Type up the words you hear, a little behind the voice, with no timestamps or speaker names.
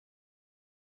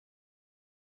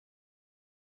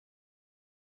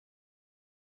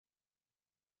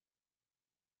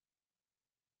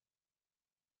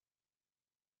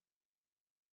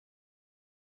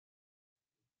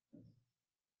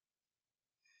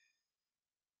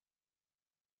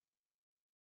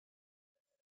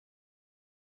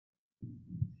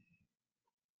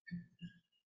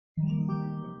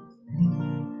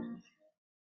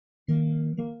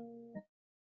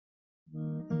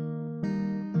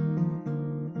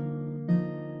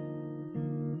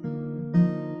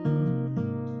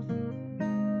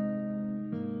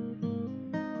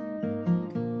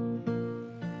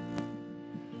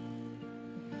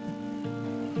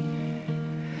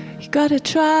Gotta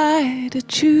try to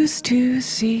choose to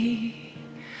see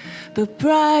the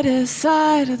brightest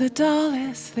side of the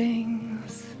dullest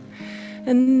things,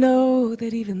 and know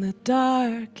that even the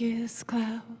darkest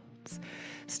clouds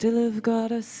still have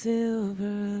got a silver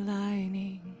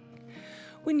lining.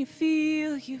 When you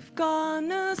feel you've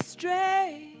gone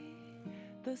astray,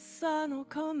 the sun will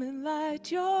come and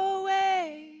light your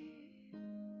way.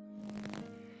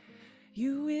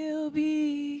 You will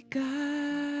be guided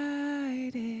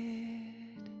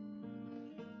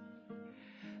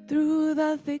through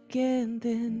the thick and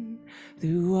thin,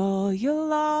 through all your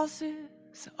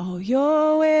losses, all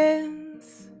your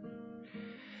wins,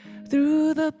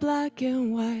 through the black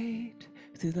and white,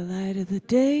 through the light of the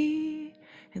day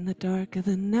and the dark of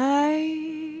the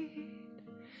night,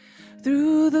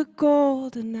 through the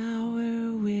golden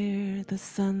hour where the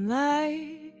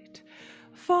sunlight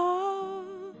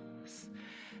falls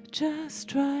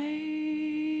just right.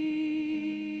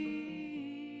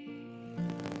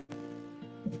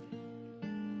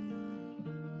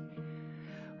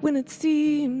 When it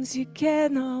seems you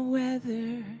cannot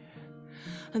weather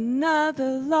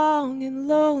another long and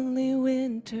lonely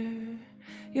winter,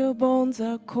 your bones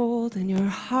are cold and your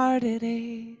heart it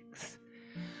aches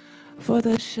for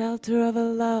the shelter of a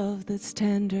love that's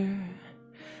tender,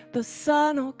 the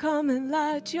sun will come and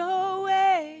light your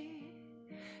way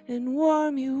and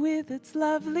warm you with its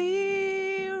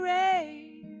lovely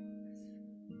rays.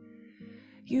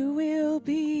 You will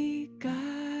be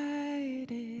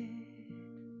guided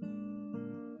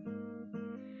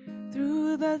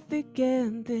through the thick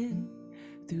and thin,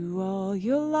 through all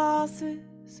your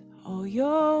losses, all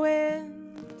your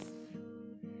wins,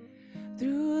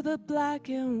 through the black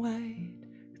and white,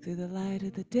 through the light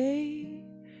of the day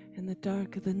and the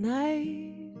dark of the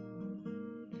night,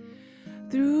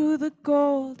 through the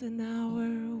golden hour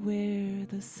where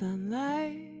the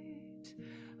sunlight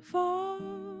falls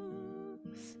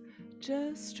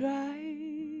just right.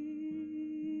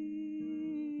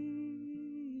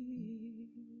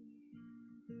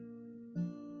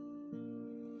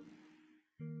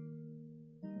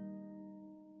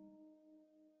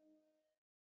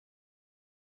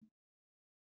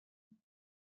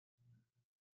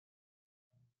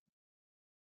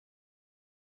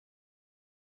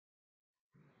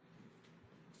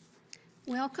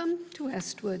 Welcome to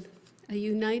Westwood, a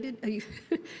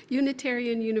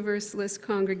Unitarian Universalist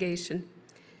congregation.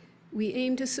 We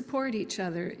aim to support each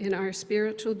other in our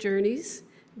spiritual journeys,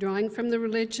 drawing from the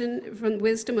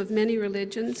wisdom of many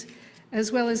religions,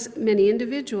 as well as many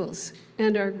individuals,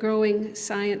 and our growing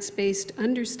science-based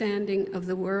understanding of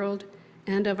the world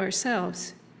and of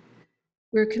ourselves.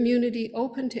 We're a community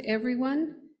open to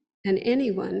everyone and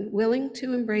anyone willing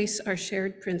to embrace our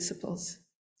shared principles.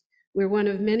 We're one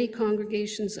of many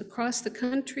congregations across the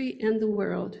country and the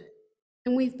world,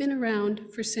 and we've been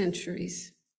around for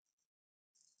centuries.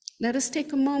 Let us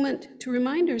take a moment to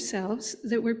remind ourselves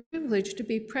that we're privileged to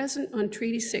be present on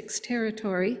Treaty 6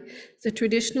 territory, the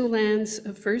traditional lands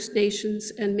of First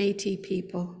Nations and Métis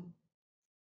people.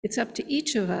 It's up to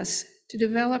each of us to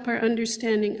develop our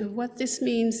understanding of what this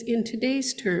means in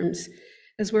today's terms,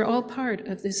 as we're all part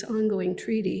of this ongoing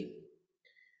treaty.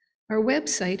 Our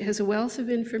website has a wealth of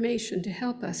information to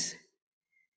help us.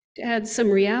 To add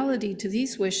some reality to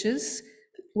these wishes,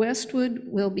 Westwood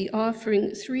will be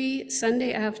offering 3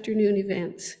 Sunday afternoon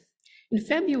events. In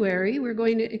February, we're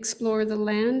going to explore the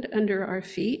land under our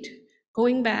feet,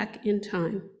 going back in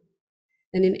time.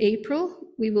 And in April,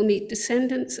 we will meet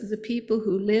descendants of the people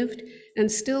who lived and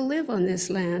still live on this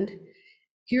land,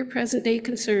 hear present-day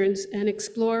concerns, and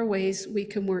explore ways we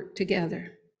can work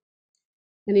together.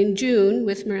 And in June,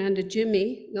 with Miranda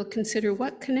Jimmy, we'll consider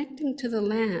what connecting to the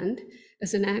land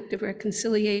as an act of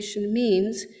reconciliation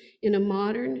means in a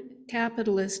modern,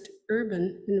 capitalist,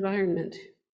 urban environment.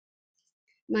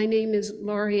 My name is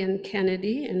Lorian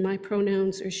Kennedy, and my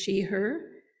pronouns are she, her,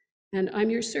 and I'm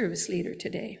your service leader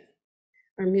today.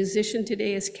 Our musician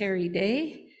today is Carrie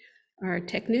Day. Our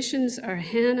technicians are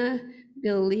Hannah,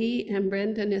 Bill Lee, and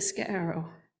Brenda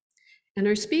Niscaaro. And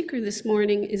our speaker this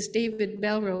morning is David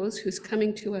Belrose, who's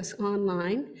coming to us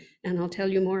online, and I'll tell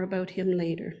you more about him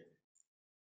later.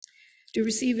 To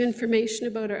receive information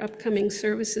about our upcoming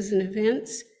services and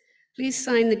events, please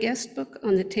sign the guest book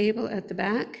on the table at the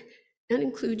back and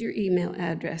include your email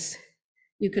address.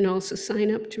 You can also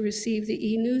sign up to receive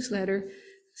the e-newsletter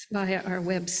via our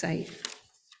website.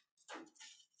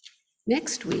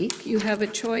 Next week, you have a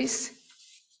choice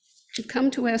to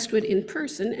come to Westwood in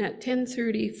person at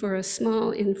 10:30 for a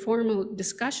small informal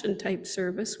discussion type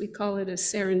service. We call it a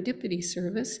serendipity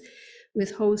service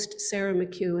with host Sarah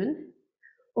McEwen,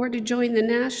 or to join the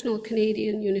National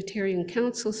Canadian Unitarian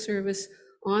Council service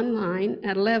online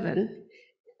at 11,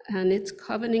 and it's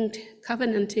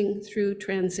covenanting through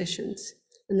transitions.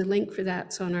 And the link for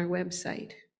that's on our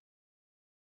website.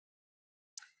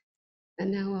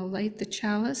 And now I'll light the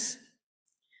chalice.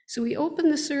 So we open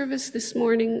the service this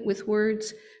morning with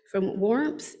words from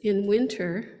Warmth in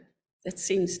Winter, that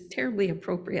seems terribly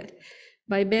appropriate,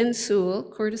 by Ben Sewell,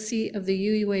 courtesy of the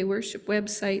UUA Worship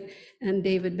website and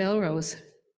David Belrose.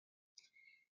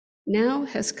 Now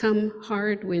has come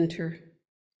hard winter,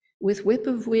 with whip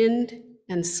of wind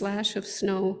and slash of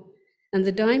snow, and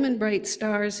the diamond-bright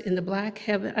stars in the black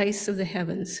ice of the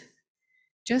heavens.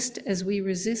 Just as we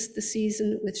resist the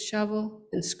season with shovel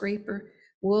and scraper,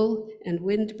 wool and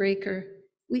windbreaker,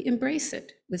 we embrace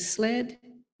it with sled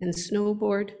and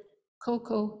snowboard,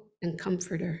 cocoa and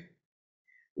comforter.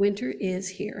 Winter is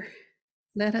here.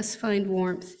 Let us find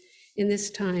warmth in this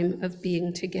time of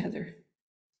being together.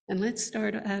 And let's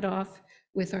start that off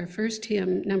with our first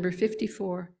hymn, number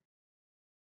 54.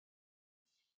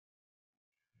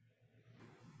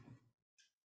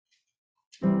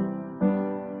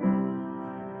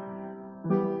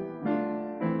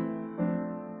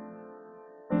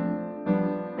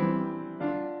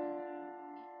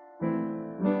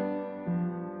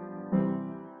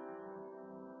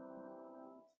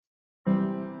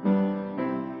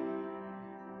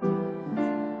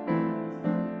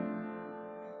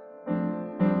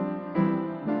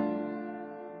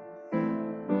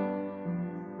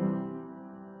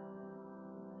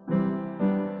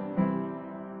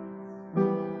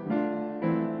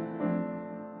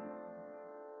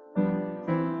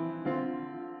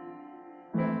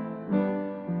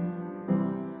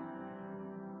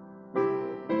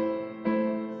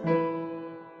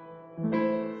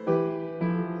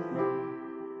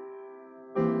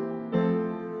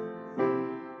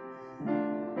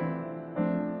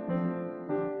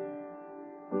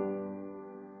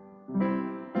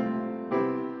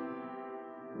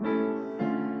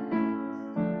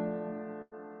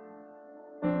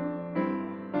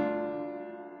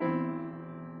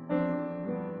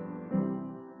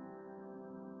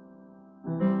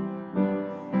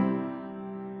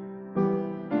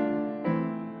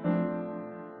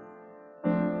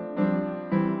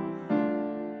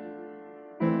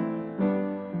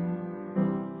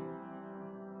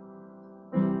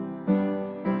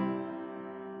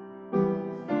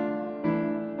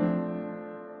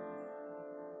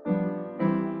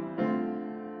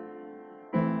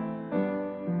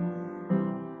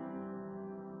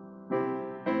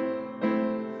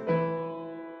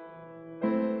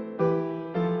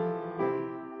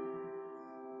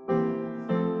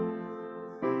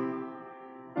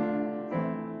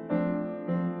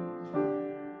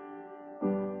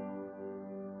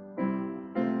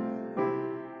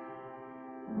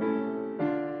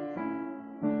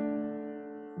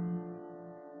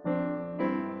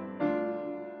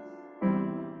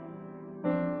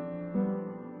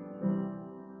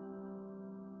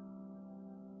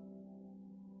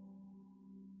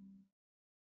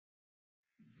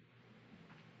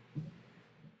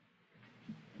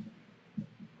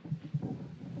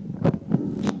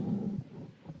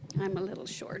 I'm a little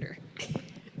shorter.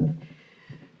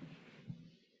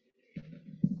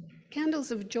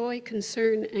 Candles of joy,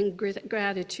 concern, and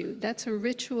gratitude. That's a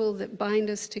ritual that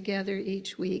binds us together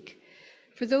each week.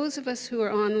 For those of us who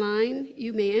are online,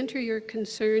 you may enter your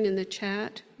concern in the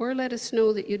chat or let us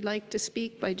know that you'd like to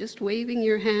speak by just waving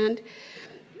your hand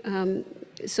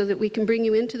so that we can bring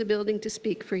you into the building to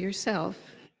speak for yourself.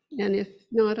 And if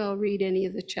not, I'll read any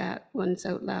of the chat ones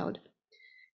out loud.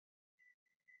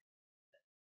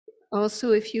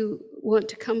 Also, if you want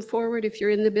to come forward, if you're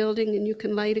in the building, and you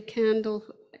can light a candle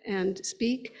and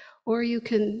speak, or you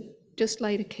can just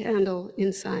light a candle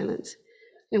in silence.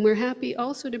 And we're happy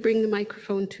also to bring the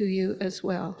microphone to you as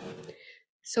well.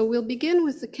 So we'll begin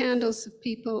with the candles of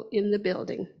people in the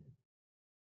building.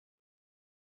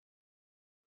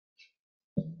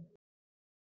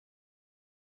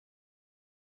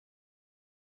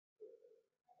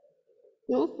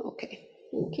 No? Okay,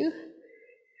 thank you.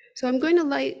 So I'm going to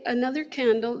light another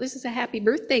candle. This is a happy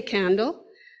birthday candle.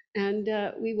 And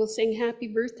we will sing happy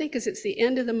birthday because it's the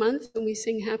end of the month and we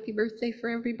sing happy birthday for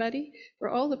everybody, for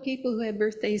all the people who had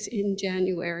birthdays in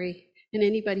January and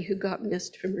anybody who got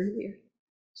missed from earlier.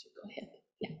 So go ahead.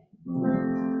 Yeah.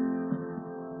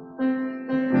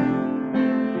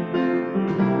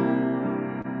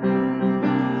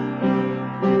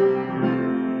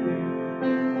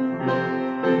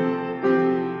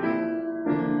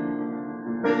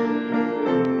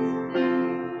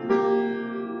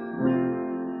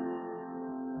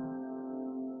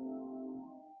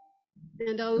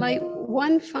 And I'll light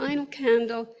one final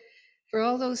candle for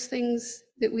all those things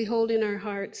that we hold in our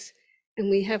hearts and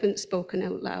we haven't spoken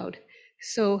out loud.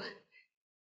 So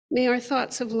may our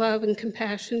thoughts of love and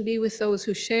compassion be with those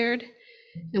who shared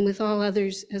and with all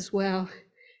others as well.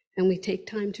 And we take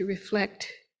time to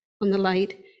reflect on the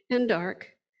light and dark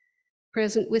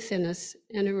present within us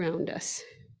and around us.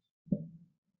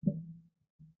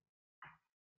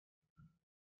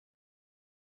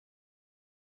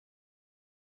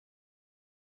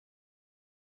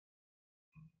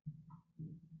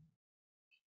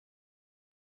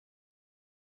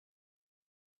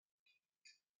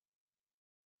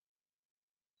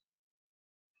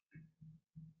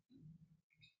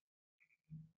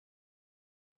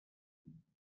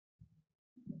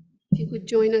 If you would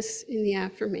join us in the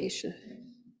affirmation.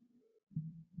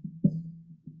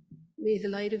 May the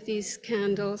light of these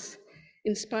candles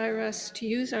inspire us to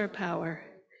use our power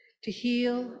to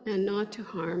heal and not to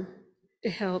harm, to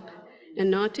help and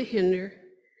not to hinder,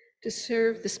 to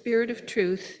serve the spirit of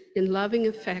truth in loving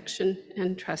affection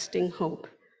and trusting hope.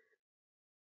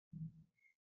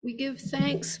 We give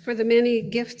thanks for the many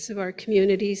gifts of our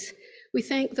communities. We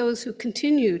thank those who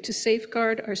continue to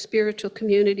safeguard our spiritual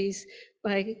communities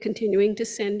by continuing to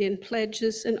send in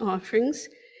pledges and offerings,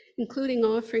 including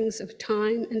offerings of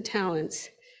time and talents.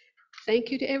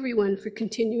 Thank you to everyone for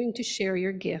continuing to share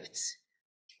your gifts.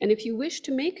 And if you wish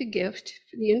to make a gift,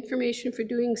 the information for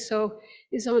doing so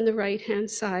is on the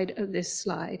right-hand side of this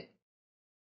slide.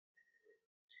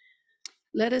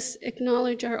 Let us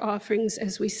acknowledge our offerings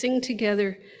as we sing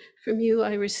together, "From You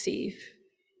I Receive."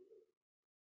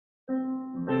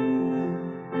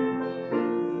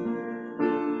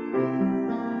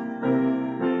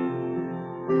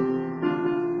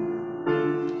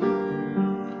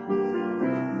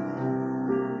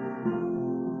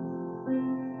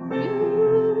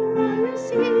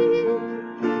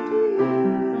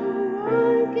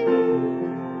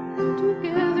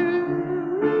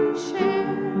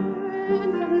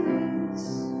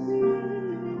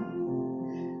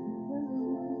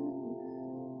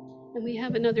 And we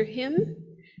have another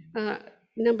hymn,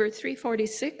 number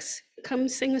 346, "Come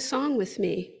Sing a Song with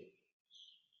Me."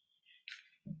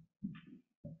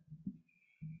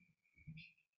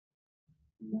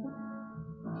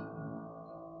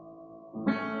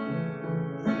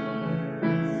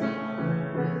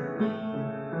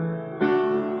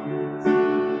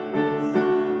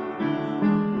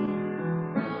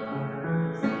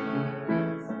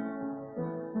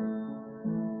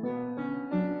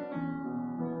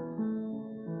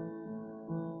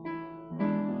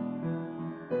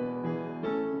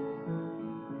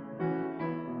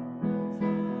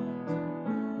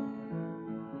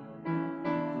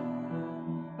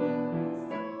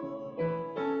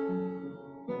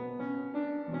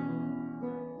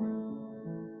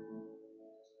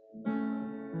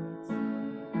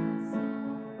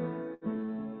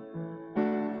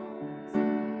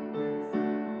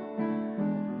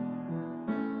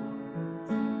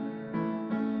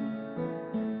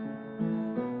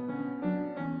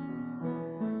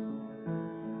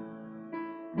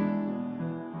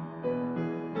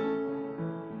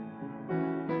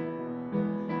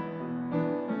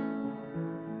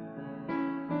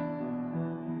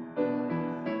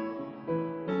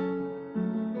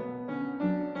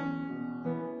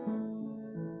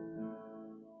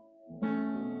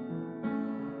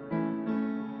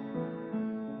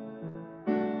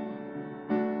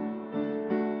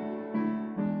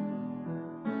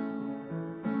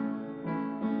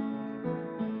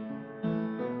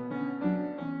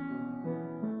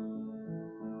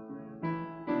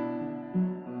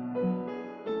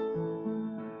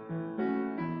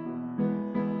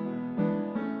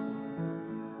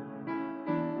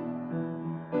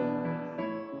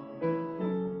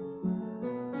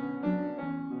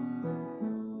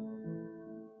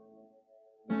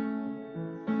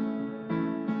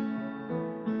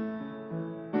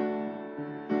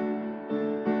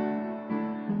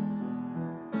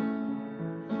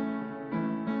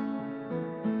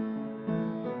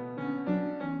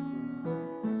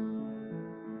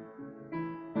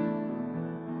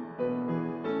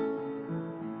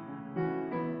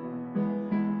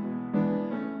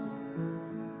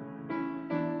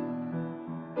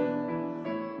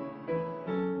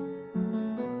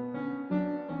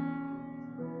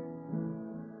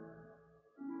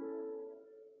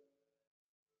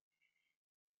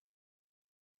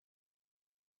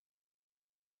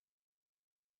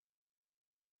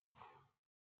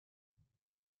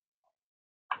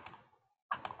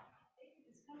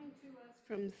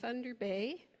 From Thunder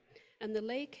Bay and the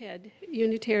Lakehead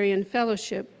Unitarian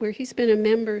Fellowship, where he's been a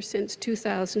member since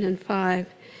 2005.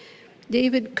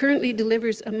 David currently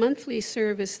delivers a monthly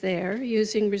service there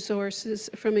using resources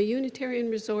from a Unitarian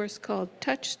resource called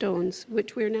Touchstones,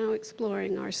 which we're now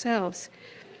exploring ourselves.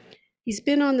 He's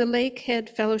been on the Lakehead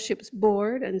Fellowship's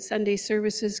board and Sunday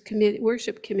Services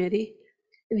Worship Committee,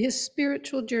 and his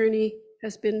spiritual journey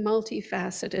has been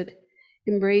multifaceted,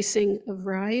 embracing a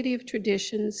variety of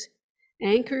traditions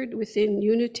anchored within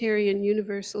Unitarian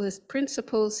Universalist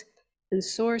principles and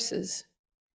sources.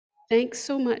 Thanks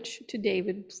so much to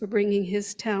David for bringing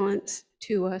his talents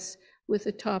to us with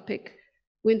the topic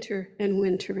Winter and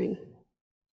Wintering.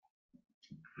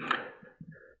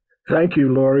 Thank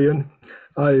you, Lorian.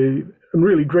 I am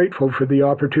really grateful for the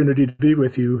opportunity to be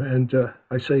with you, and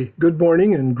I say good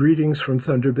morning and greetings from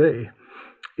Thunder Bay.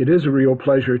 It is a real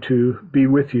pleasure to be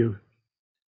with you.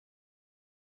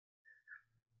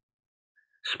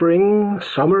 Spring,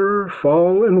 summer,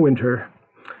 fall, and winter.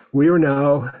 We are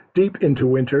now deep into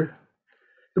winter.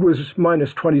 It was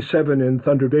minus 27 in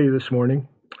Thunder Bay this morning,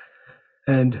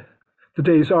 and the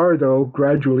days are, though,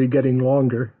 gradually getting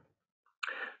longer.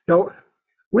 Now,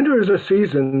 winter is a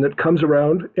season that comes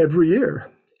around every year,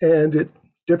 and it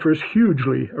differs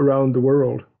hugely around the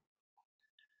world.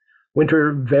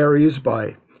 Winter varies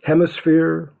by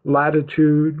hemisphere,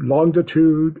 latitude,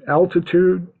 longitude,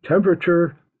 altitude,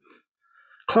 temperature,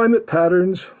 climate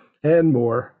patterns, and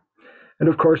more. And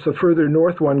of course, the further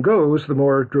north one goes, the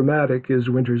more dramatic is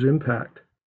winter's impact.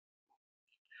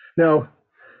 Now,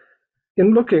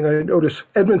 in looking, I notice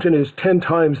Edmonton is 10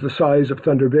 times the size of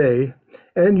Thunder Bay,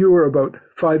 and you are about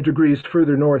 5 degrees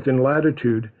further north in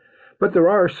latitude, but there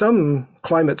are some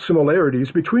climate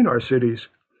similarities between our cities.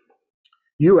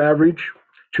 You average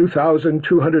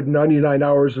 2,299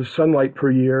 hours of sunlight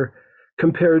per year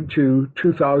compared to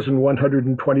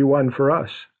 2,121 for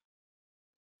us.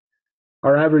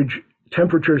 Our average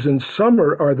temperatures in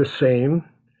summer are the same,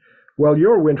 while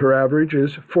your winter average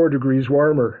is 4 degrees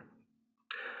warmer.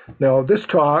 Now, this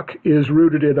talk is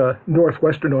rooted in a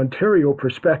Northwestern Ontario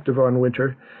perspective on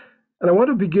winter, and I want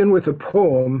to begin with a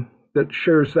poem that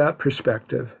shares that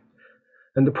perspective.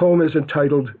 And the poem is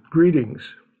entitled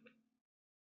Greetings.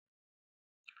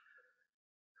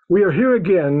 We are here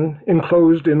again,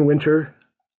 enclosed in winter,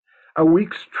 a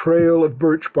week's trail of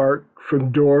birch bark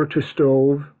from door to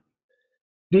stove,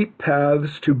 deep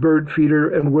paths to bird feeder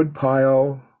and wood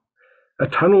pile, a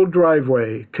tunneled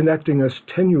driveway connecting us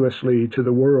tenuously to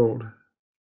the world.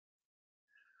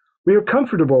 We are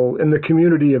comfortable in the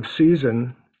community of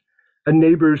season, a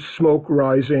neighbor's smoke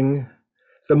rising,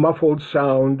 the muffled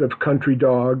sound of country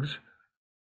dogs.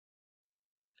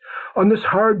 On this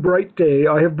hard, bright day,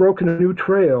 I have broken a new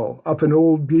trail up an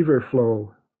old beaver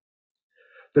flow.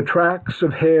 The tracks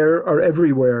of hare are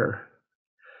everywhere.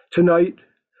 Tonight,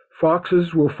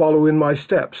 foxes will follow in my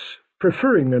steps,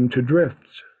 preferring them to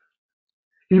drifts.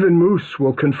 Even moose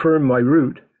will confirm my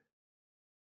route.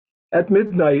 At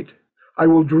midnight, I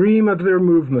will dream of their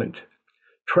movement,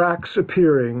 tracks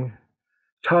appearing,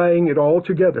 tying it all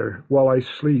together while I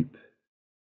sleep.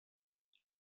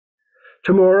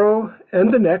 Tomorrow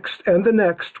and the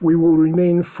next, we will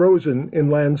remain frozen in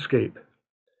landscape,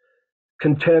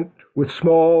 content with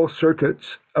small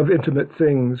circuits of intimate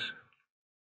things.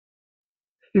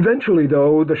 Eventually,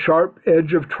 though, the sharp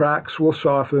edge of tracks will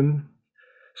soften.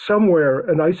 Somewhere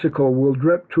an icicle will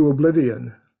drip to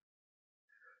oblivion.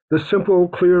 The simple,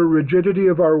 clear rigidity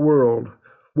of our world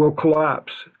will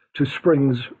collapse to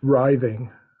spring's writhing.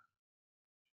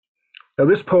 Now,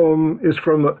 this poem is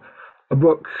from a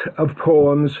book of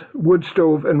poems, Wood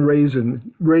Stove and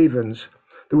Ravens,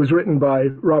 that was written by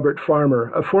Robert Farmer,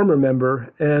 a former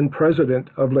member and president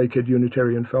of Lakehead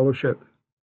Unitarian Fellowship.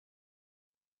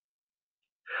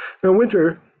 Now,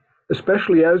 winter,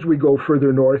 especially as we go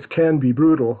further north, can be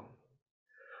brutal.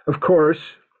 Of course,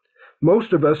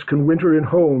 most of us can winter in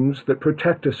homes that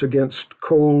protect us against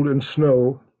cold and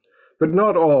snow, but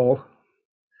not all.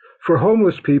 For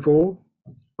homeless people,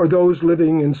 or those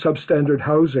living in substandard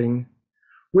housing,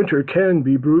 winter can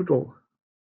be brutal,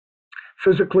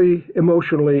 physically,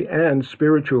 emotionally, and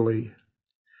spiritually.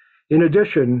 In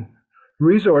addition,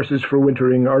 resources for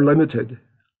wintering are limited.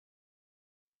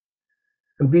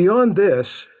 And beyond this,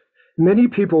 many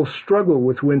people struggle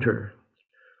with winter,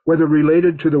 whether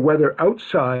related to the weather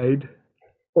outside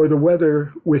or the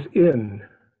weather within.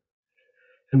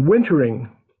 And wintering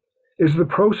is the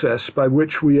process by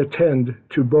which we attend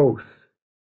to both.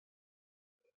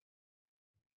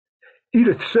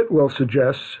 Edith Sitwell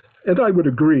suggests, and I would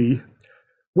agree,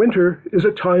 winter is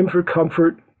a time for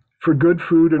comfort, for good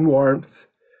food and warmth,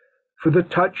 for the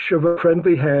touch of a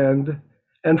friendly hand,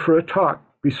 and for a talk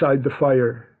beside the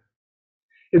fire.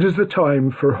 It is the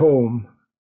time for home.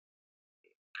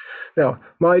 Now,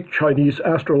 my Chinese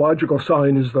astrological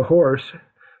sign is the horse,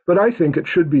 but I think it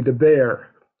should be the bear,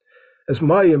 as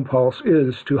my impulse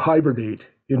is to hibernate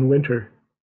in winter.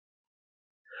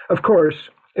 Of course,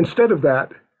 instead of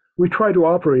that, we try to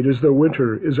operate as though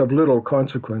winter is of little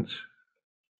consequence.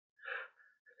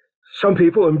 Some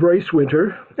people embrace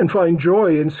winter and find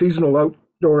joy in seasonal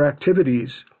outdoor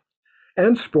activities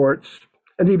and sports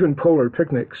and even polar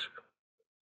picnics.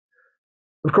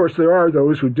 Of course, there are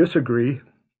those who disagree.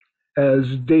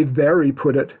 As Dave Barry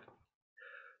put it,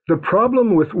 the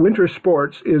problem with winter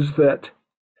sports is that,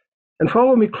 and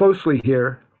follow me closely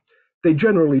here, they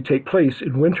generally take place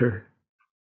in winter.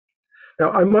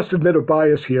 Now, I must admit a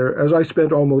bias here, as I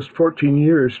spent almost 14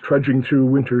 years trudging through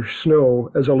winter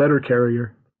snow as a letter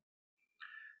carrier.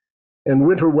 And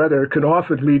winter weather can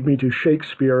often lead me to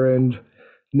Shakespeare, and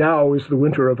now is the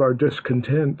winter of our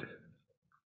discontent.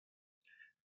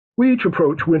 We each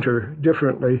approach winter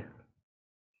differently.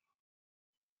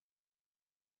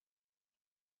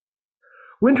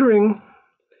 Wintering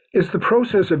is the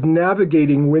process of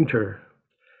navigating winter,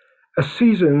 a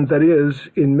season that is,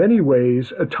 in many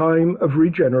ways, a time of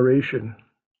regeneration.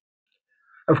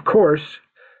 Of course,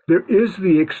 there is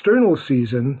the external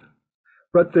season,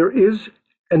 but there is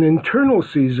an internal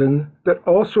season that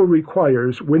also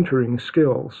requires wintering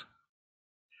skills.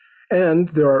 And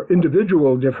there are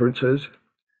individual differences,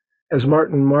 as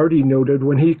Martin Marty noted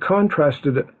when he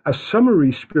contrasted a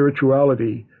summery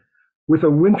spirituality with a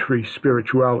wintry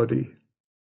spirituality.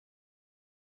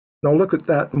 I'll look at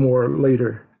that more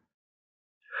later.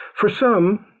 For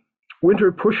some, winter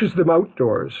pushes them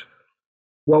outdoors,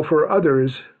 while for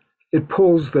others, it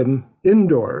pulls them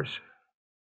indoors.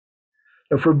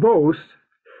 Now, for both,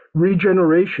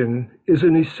 regeneration is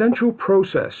an essential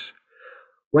process,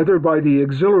 whether by the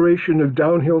exhilaration of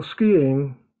downhill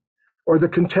skiing or the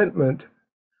contentment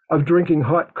of drinking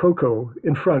hot cocoa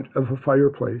in front of a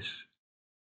fireplace.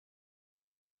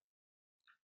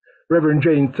 Reverend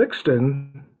Jane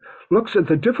Thixton looks at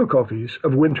the difficulties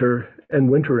of winter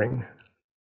and wintering.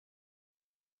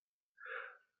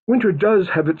 Winter does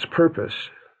have its purpose.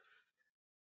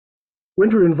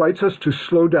 Winter invites us to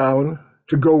slow down,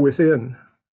 to go within,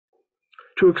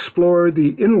 to explore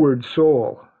the inward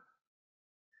soul.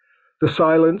 The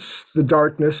silence, the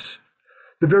darkness,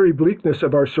 the very bleakness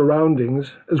of our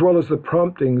surroundings, as well as the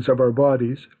promptings of our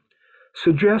bodies,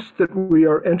 suggest that we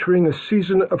are entering a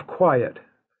season of quiet,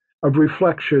 of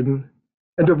reflection,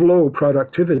 and of low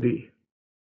productivity.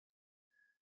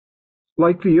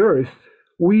 Like the earth,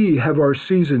 we have our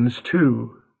seasons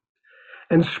too,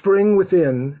 and spring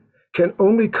within can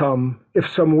only come if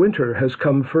some winter has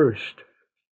come first.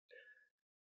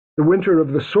 The winter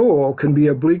of the soul can be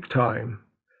a bleak time,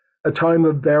 a time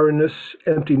of barrenness,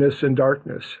 emptiness, and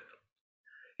darkness.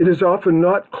 It is often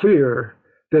not clear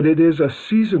that it is a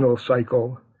seasonal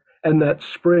cycle and that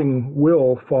spring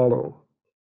will follow.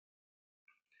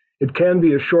 It can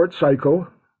be a short cycle,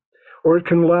 or it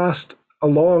can last a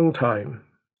long time.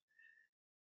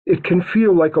 It can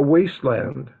feel like a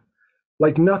wasteland,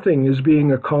 like nothing is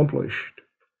being accomplished,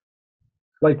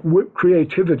 like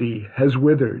creativity has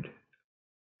withered.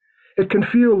 It can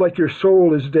feel like your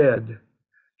soul is dead,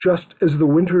 just as the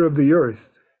winter of the earth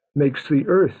makes the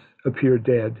earth appear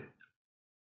dead.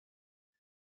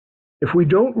 If we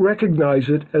don't recognize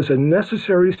it as a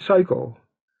necessary cycle,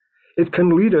 it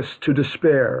can lead us to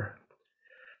despair,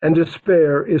 and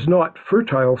despair is not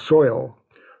fertile soil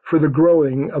for the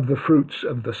growing of the fruits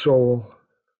of the soul.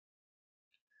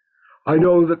 I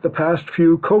know that the past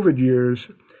few COVID years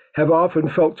have often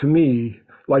felt to me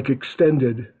like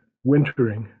extended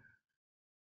wintering.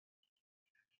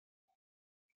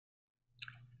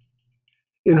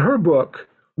 In her book,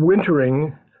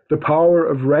 Wintering, The Power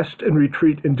of Rest and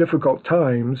Retreat in Difficult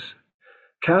Times,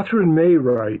 Catherine May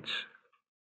writes,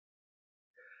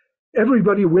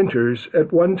 "Everybody winters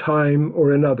at one time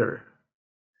or another.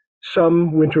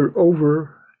 Some winter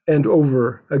over and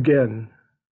over again.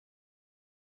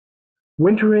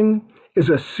 Wintering is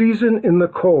a season in the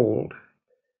cold.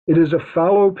 It is a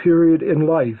fallow period in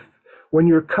life when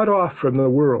you're cut off from the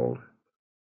world,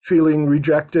 feeling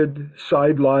rejected,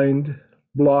 sidelined,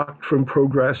 blocked from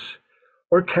progress,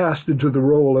 or cast into the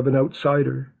role of an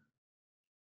outsider.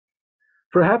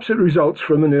 Perhaps it results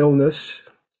from an illness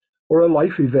or a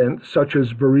life event such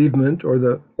as bereavement or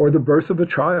the birth of a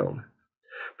child.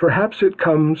 Perhaps it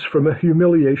comes from a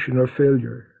humiliation or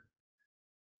failure.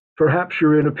 Perhaps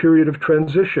you're in a period of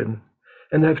transition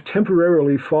and have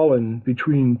temporarily fallen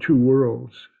between two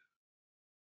worlds."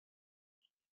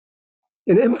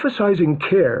 In emphasizing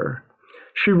care,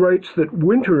 she writes that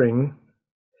wintering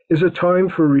is a time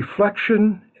for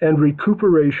reflection and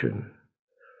recuperation,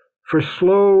 for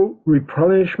slow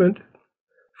replenishment,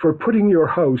 for putting your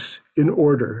house in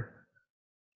order.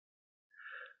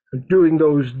 Doing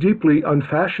those deeply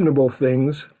unfashionable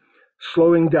things,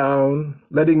 slowing down,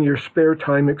 letting your spare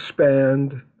time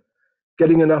expand,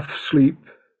 getting enough sleep,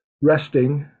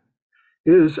 resting,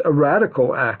 is a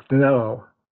radical act now,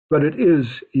 but it is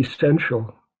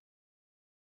essential.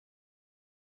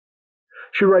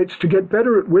 She writes, to get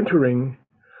better at wintering,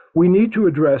 we need to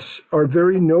address our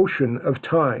very notion of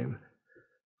time.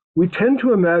 We tend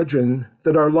to imagine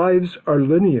that our lives are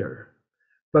linear,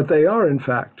 but they are, in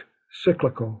fact,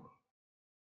 cyclical.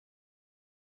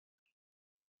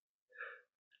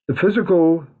 The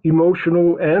physical,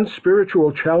 emotional, and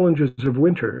spiritual challenges of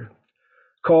winter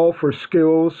call for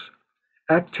skills,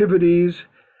 activities,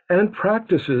 and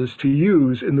practices to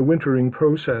use in the wintering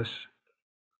process.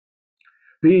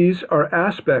 These are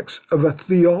aspects of a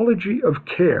theology of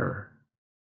care,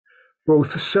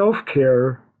 both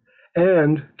self-care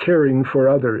and caring for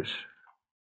others.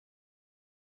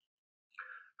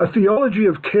 A theology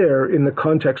of care in the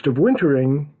context of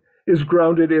wintering is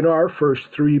grounded in our first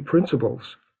three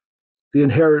principles: the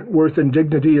inherent worth and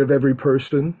dignity of every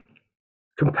person,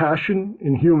 compassion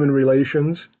in human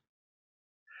relations,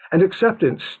 and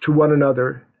acceptance to one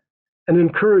another, and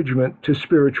encouragement to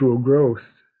spiritual growth.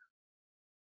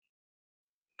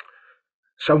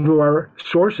 Some of our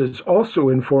sources also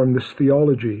inform this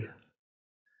theology: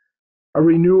 a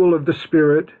renewal of the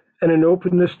spirit and an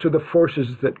openness to the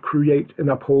forces that create and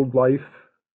uphold life,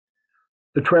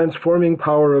 the transforming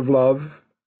power of love,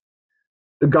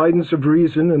 the guidance of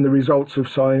reason and the results of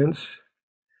science,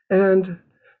 and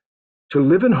to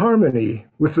live in harmony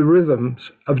with the rhythms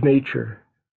of nature.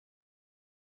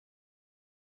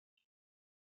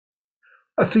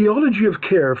 A theology of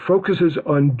care focuses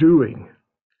on doing,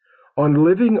 on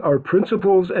living our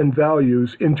principles and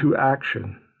values into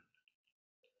action.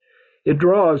 It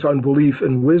draws on belief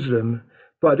and wisdom,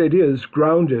 but it is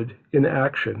grounded in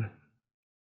action.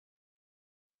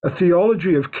 A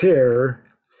theology of care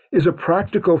is a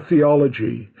practical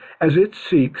theology as it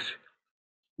seeks,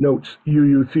 notes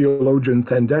UU theologian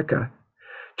Thandeka,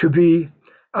 to be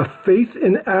a faith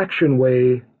in action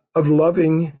way of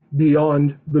loving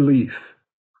beyond belief.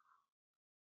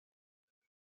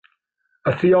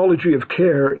 A theology of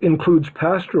care includes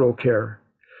pastoral care,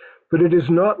 but it is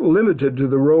not limited to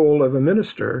the role of a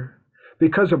minister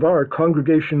because of our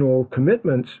congregational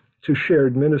commitments to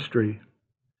shared ministry.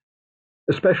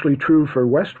 Especially true for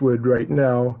Westwood right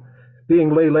now,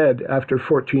 being lay-led after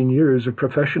 14 years of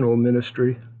professional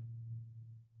ministry.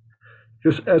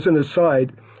 Just as an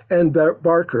aside, Ann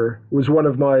Barker was one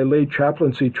of my lay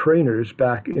chaplaincy trainers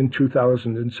back in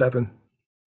 2007.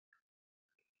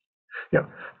 Now,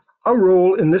 our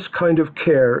role in this kind of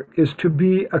care is to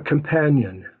be a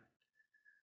companion,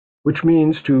 which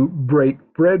means to break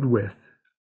bread with.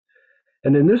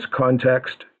 And in this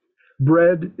context,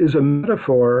 bread is a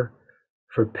metaphor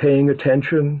for paying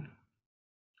attention,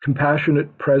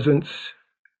 compassionate presence,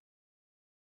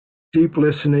 deep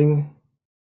listening,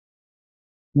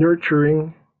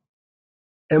 nurturing,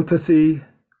 empathy,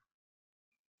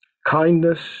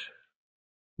 kindness,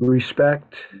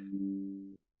 respect,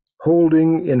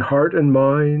 holding in heart and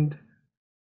mind,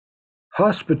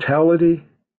 hospitality,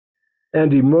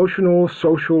 and emotional,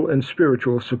 social, and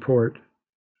spiritual support.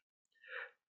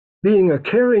 Being a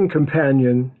caring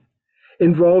companion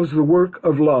involves the work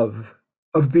of love,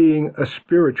 of being a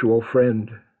spiritual friend.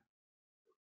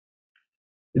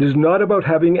 It is not about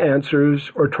having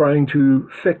answers or trying to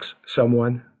fix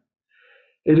someone.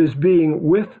 It is being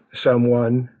with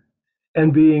someone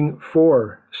and being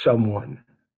for someone.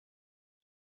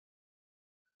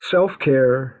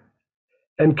 Self-care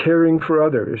and caring for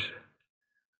others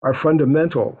are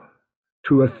fundamental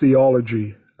to a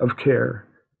theology of care.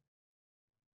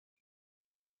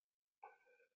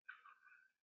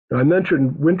 Now, I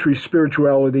mentioned wintry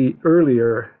spirituality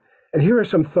earlier, and here are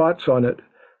some thoughts on it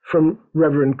from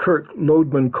Reverend Kirk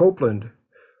Lodman Copeland,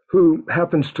 who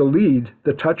happens to lead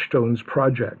the Touchstones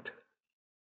project.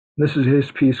 This is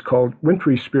his piece called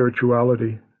Wintry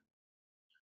Spirituality.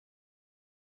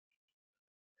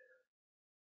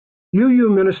 UU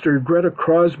minister Greta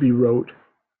Crosby wrote,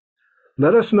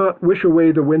 "Let us not wish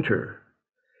away the winter.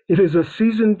 It is a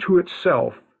season to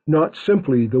itself, not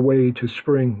simply the way to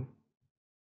spring."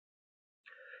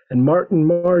 And Martin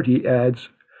Marty adds,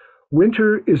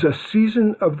 "Winter is a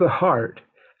season of the heart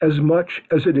as much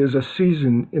as it is a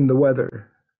season in the weather."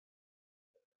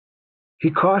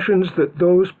 He cautions that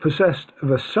those possessed of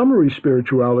a summery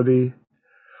spirituality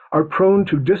are prone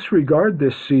to disregard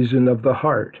this season of the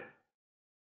heart.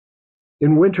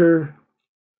 In winter,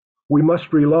 we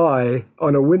must rely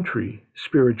on a wintry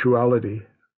spirituality.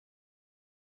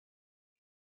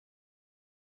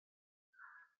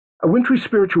 A wintry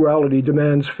spirituality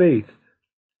demands faith,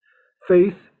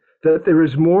 faith that there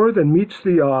is more than meets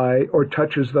the eye or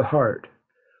touches the heart,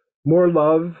 more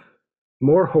love,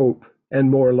 more hope,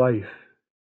 and more life.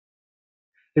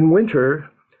 In winter,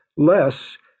 less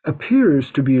appears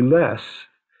to be less,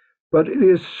 but it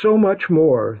is so much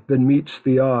more than meets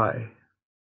the eye.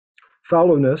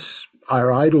 Fallowness,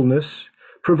 our idleness,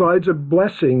 provides a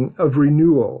blessing of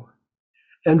renewal,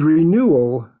 and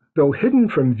renewal, though hidden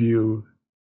from view,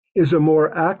 is a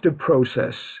more active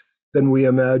process than we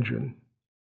imagine.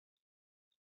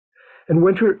 And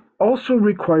winter also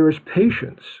requires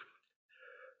patience,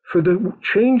 for the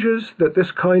changes that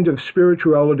this kind of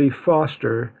spirituality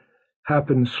foster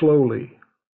happen slowly.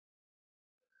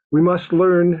 We must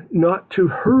learn not to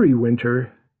hurry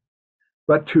winter,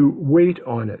 but to wait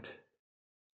on it.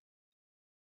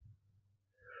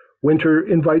 Winter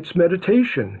invites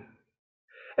meditation,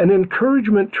 an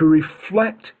encouragement to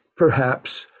reflect,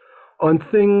 perhaps, on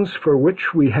things for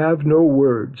which we have no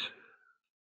words.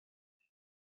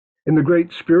 In the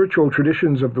great spiritual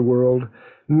traditions of the world,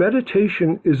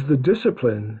 meditation is the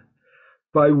discipline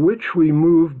by which we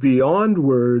move beyond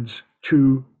words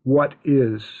to what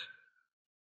is.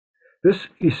 This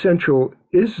essential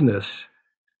isness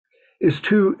is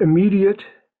too immediate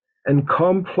and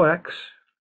complex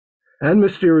and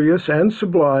mysterious and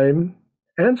sublime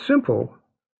and simple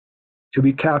to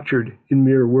be captured in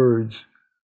mere words.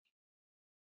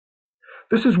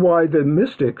 This is why the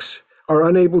mystics are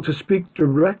unable to speak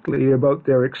directly about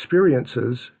their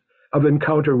experiences of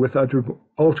encounter with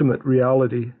ultimate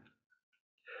reality.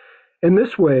 In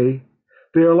this way,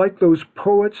 they are like those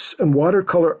poets and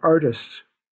watercolor artists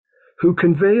who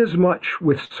convey as much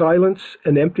with silence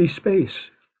and empty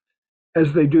space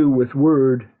as they do with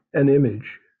word and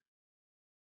image.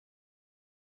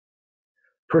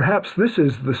 Perhaps this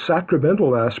is the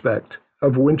sacramental aspect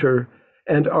of winter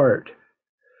and art,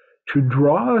 to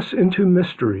draw us into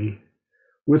mystery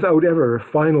without ever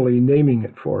finally naming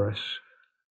it for us.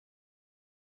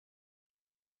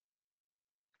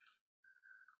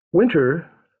 Winter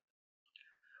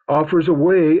offers a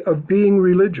way of being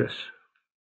religious.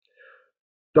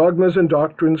 Dogmas and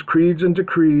doctrines, creeds and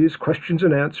decrees, questions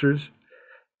and answers,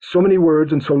 so many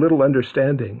words and so little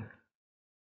understanding.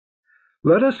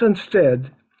 Let us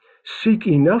instead seek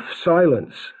enough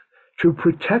silence to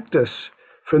protect us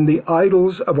from the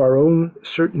idols of our own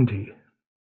certainty.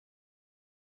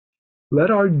 Let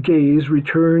our gaze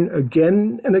return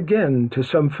again and again to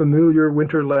some familiar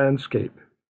winter landscape,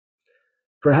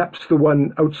 perhaps the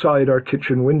one outside our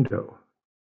kitchen window.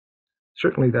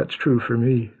 Certainly that's true for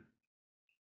me.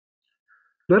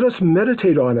 Let us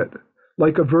meditate on it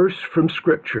like a verse from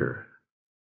Scripture,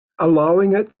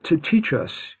 allowing it to teach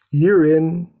us year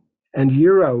in and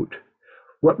year out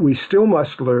what we still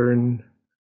must learn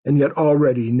and yet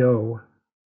already know.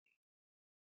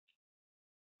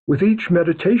 With each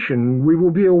meditation, we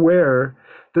will be aware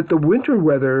that the winter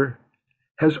weather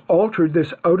has altered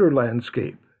this outer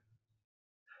landscape,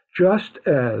 just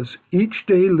as each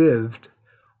day lived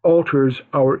alters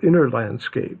our inner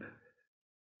landscape.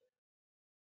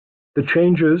 The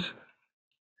changes,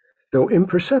 though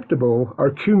imperceptible, are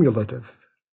cumulative.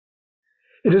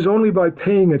 It is only by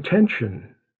paying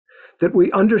attention that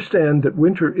we understand that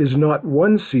winter is not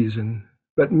one season,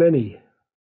 but many.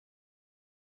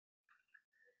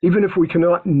 Even if we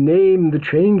cannot name the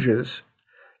changes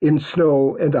in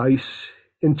snow and ice,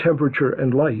 in temperature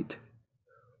and light,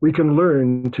 we can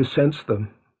learn to sense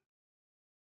them.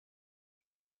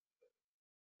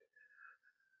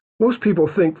 Most people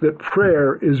think that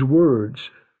prayer is words.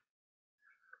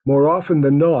 More often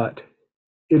than not,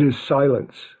 it is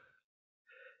silence.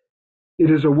 It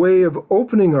is a way of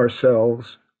opening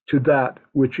ourselves to that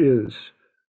which is.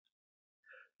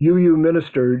 UU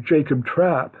minister Jacob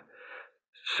Trapp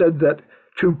said that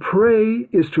to pray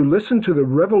is to listen to the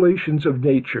revelations of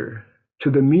nature,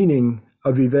 to the meaning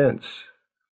of events.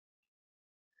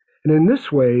 And in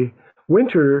this way,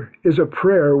 winter is a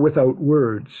prayer without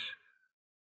words.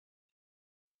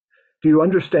 Do you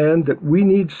understand that we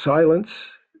need silence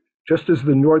just as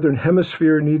the Northern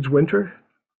Hemisphere needs winter?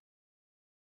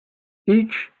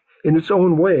 Each, in its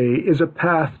own way, is a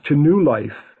path to new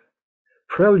life,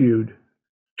 prelude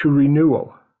to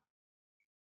renewal.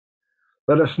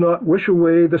 Let us not wish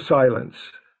away the silence.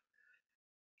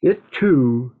 It,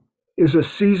 too, is a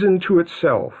season to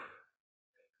itself,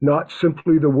 not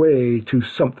simply the way to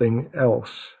something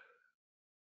else.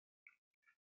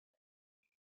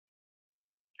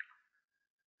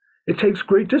 It takes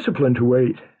great discipline to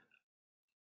wait.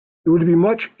 It would be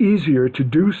much easier to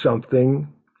do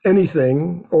something,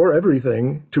 anything or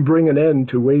everything, to bring an end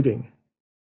to waiting.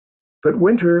 But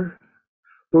winter,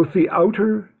 both the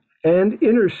outer and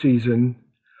inner season,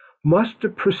 must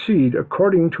proceed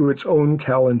according to its own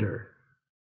calendar.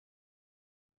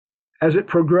 As it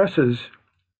progresses,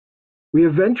 we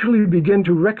eventually begin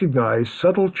to recognize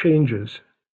subtle changes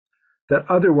that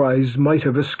otherwise might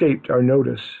have escaped our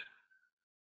notice.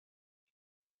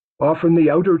 Often the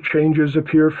outer changes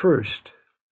appear first.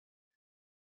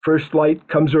 First light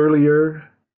comes earlier,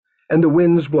 and the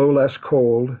winds blow less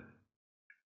cold.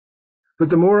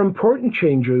 But the more important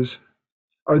changes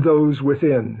are those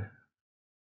within.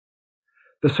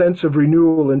 The sense of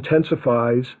renewal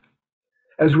intensifies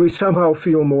as we somehow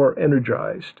feel more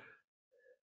energized.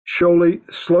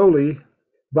 Slowly,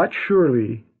 but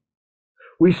surely,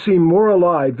 we seem more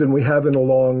alive than we have in a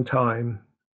long time.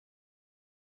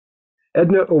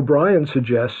 Edna O'Brien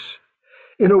suggests,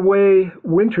 in a way,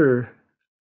 winter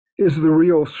is the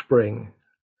real spring,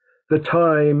 the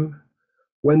time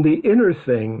when the inner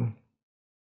thing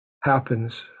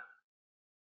happens.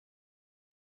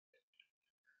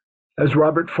 As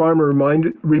Robert Farmer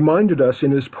reminded us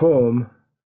in his poem,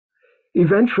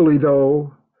 eventually,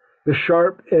 though, the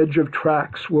sharp edge of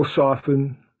tracks will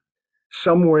soften.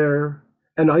 Somewhere,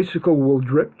 an icicle will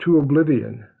drip to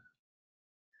oblivion.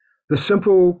 The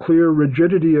simple, clear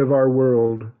rigidity of our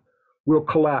world will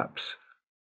collapse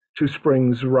to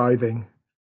spring's arriving.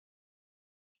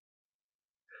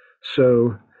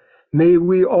 So, may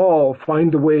we all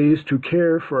find the ways to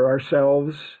care for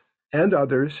ourselves and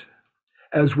others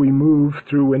as we move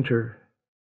through winter.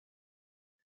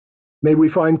 May we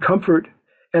find comfort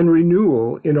and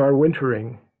renewal in our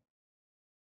wintering.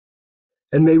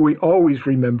 And may we always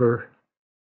remember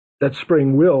that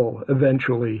spring will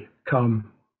eventually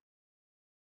come.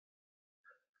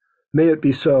 May it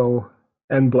be so,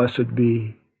 and blessed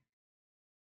be.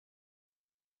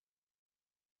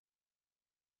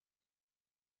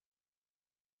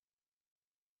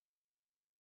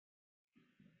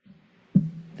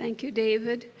 Thank you,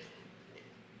 David.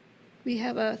 We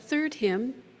have a third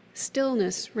hymn,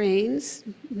 Stillness Reigns,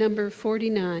 number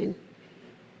 49.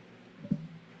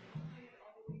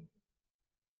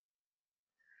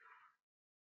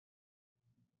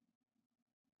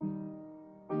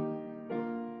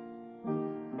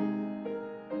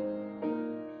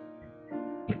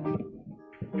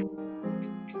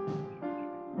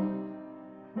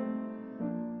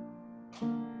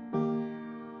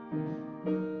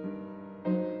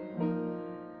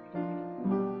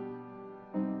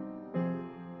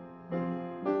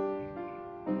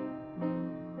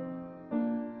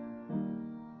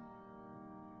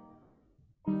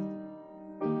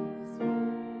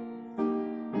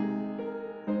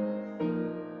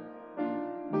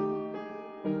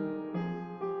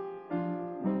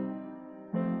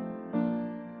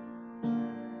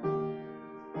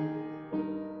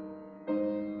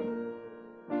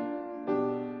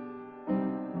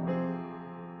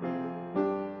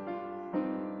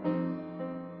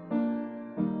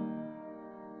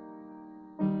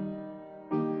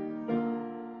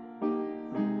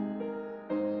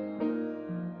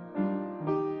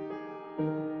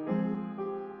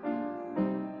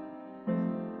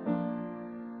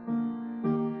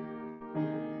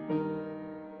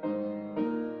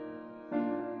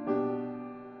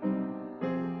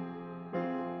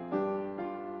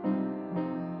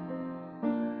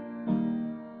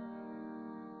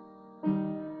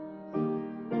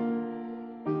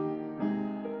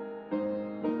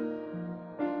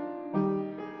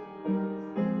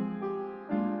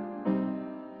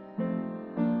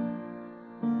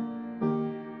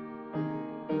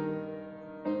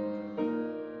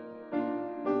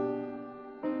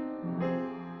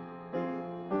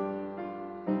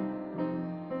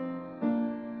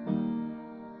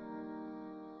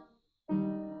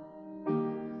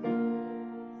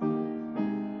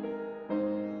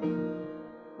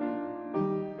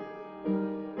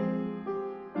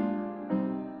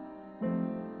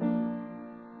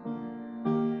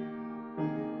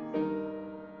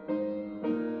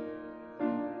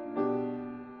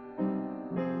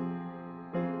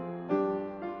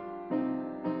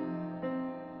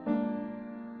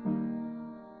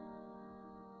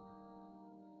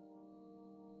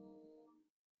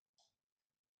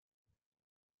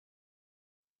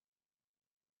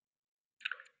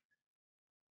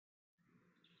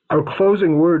 Our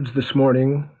closing words this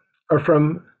morning are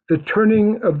from The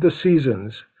Turning of the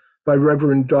Seasons by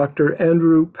Reverend Dr.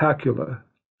 Andrew Pacula.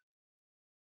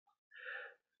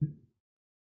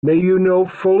 May you know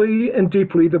fully and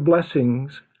deeply the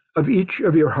blessings of each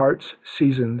of your heart's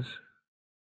seasons.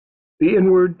 the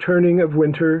inward turning of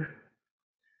winter,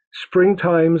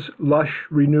 springtime's lush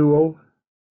renewal,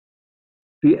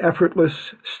 the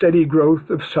effortless, steady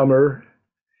growth of summer,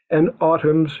 and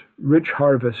autumn's rich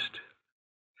harvest.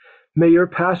 May your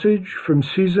passage from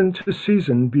season to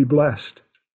season be blessed,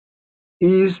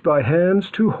 eased by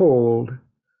hands to hold,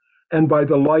 and by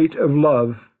the light of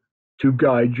love to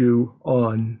guide you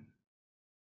on.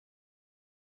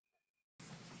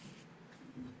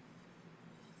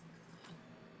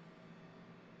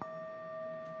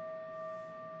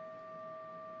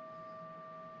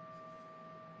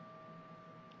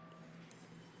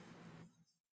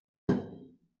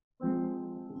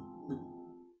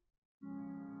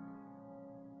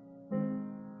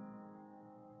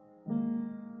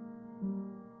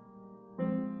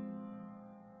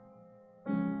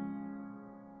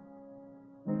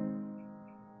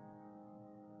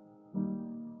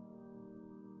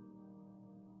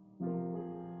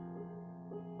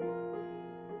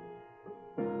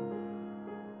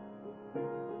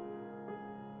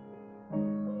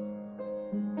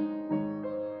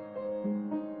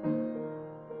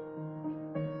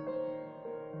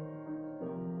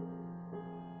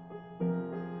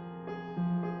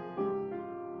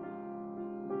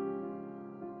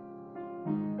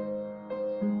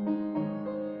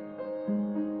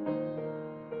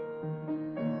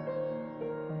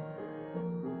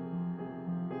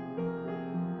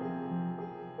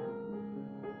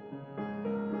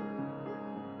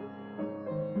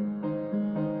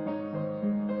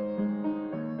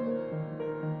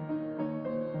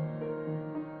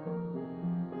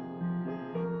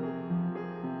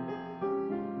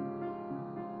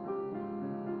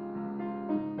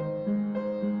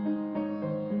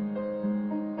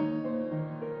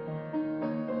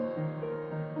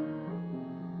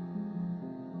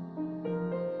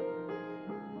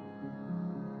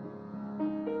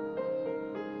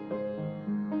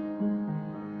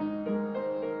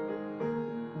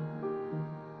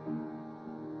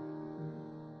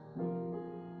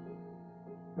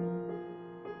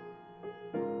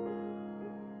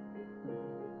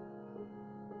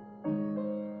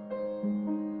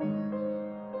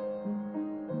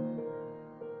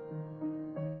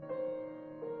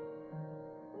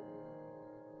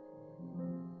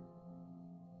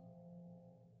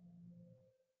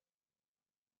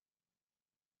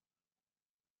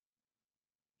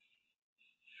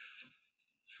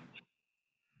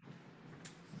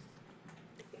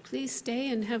 Please stay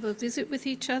and have a visit with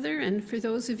each other. And for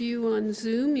those of you on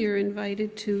Zoom, you're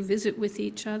invited to visit with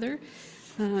each other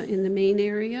in the main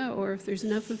area, or if there's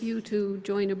enough of you to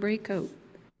join a breakout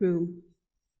room.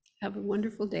 Have a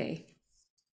wonderful day.